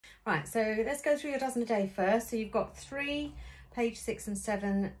Right, so let's go through your dozen a day first. So you've got 3, page 6 and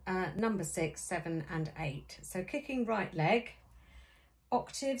 7, number 6, 7 and 8. So kicking right leg,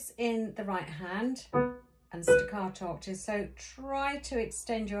 octaves in the right hand and staccato octaves. So try to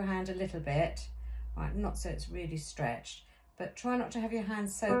extend your hand a little bit, right, not so it's really stretched, but try not to have your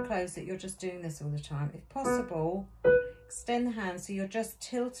hands so close that you're just doing this all the time. If possible, extend the hand so you're just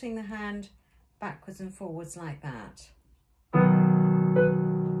tilting the hand backwards and forwards like that.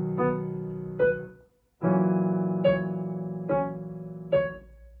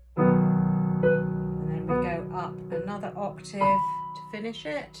 Another octave to finish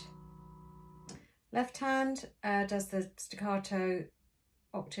it. Left hand does the staccato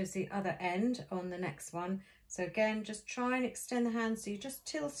octaves the other end on the next one. So again, just try and extend the hand so you're just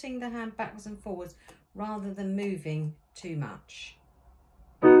tilting the hand backwards and forwards rather than moving too much.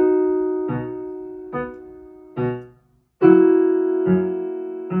 And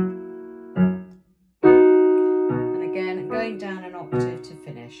again, going down an octave to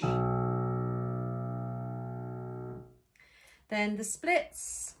finish. Then the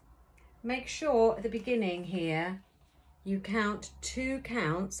splits, make sure at the beginning here you count 2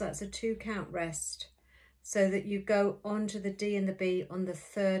 counts, that's a 2 count rest, so that you go onto the D and the B on the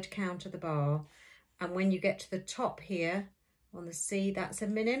 3rd count of the bar. And when you get to the top here on the C, that's a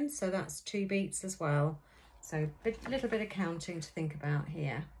minim, so that's 2 beats as well. So a little bit of counting to think about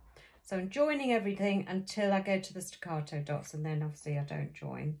here. So I'm joining everything until I go to the staccato dots, and then obviously I don't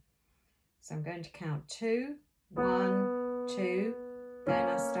join. So I'm going to count 2, 1, 2, then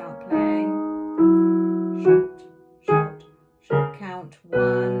I start playing short, short, short, count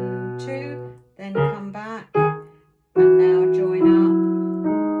 1, 2, then come back, and now join up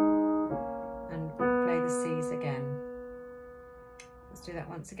and play the C's again. Let's do that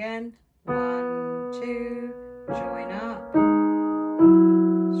once again. 1, 2, join up,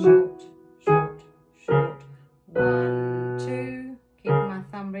 short, short, short, 1, 2, keep my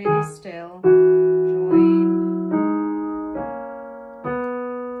thumb really still, join,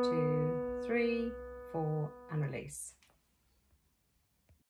 2, 3, 4, and release.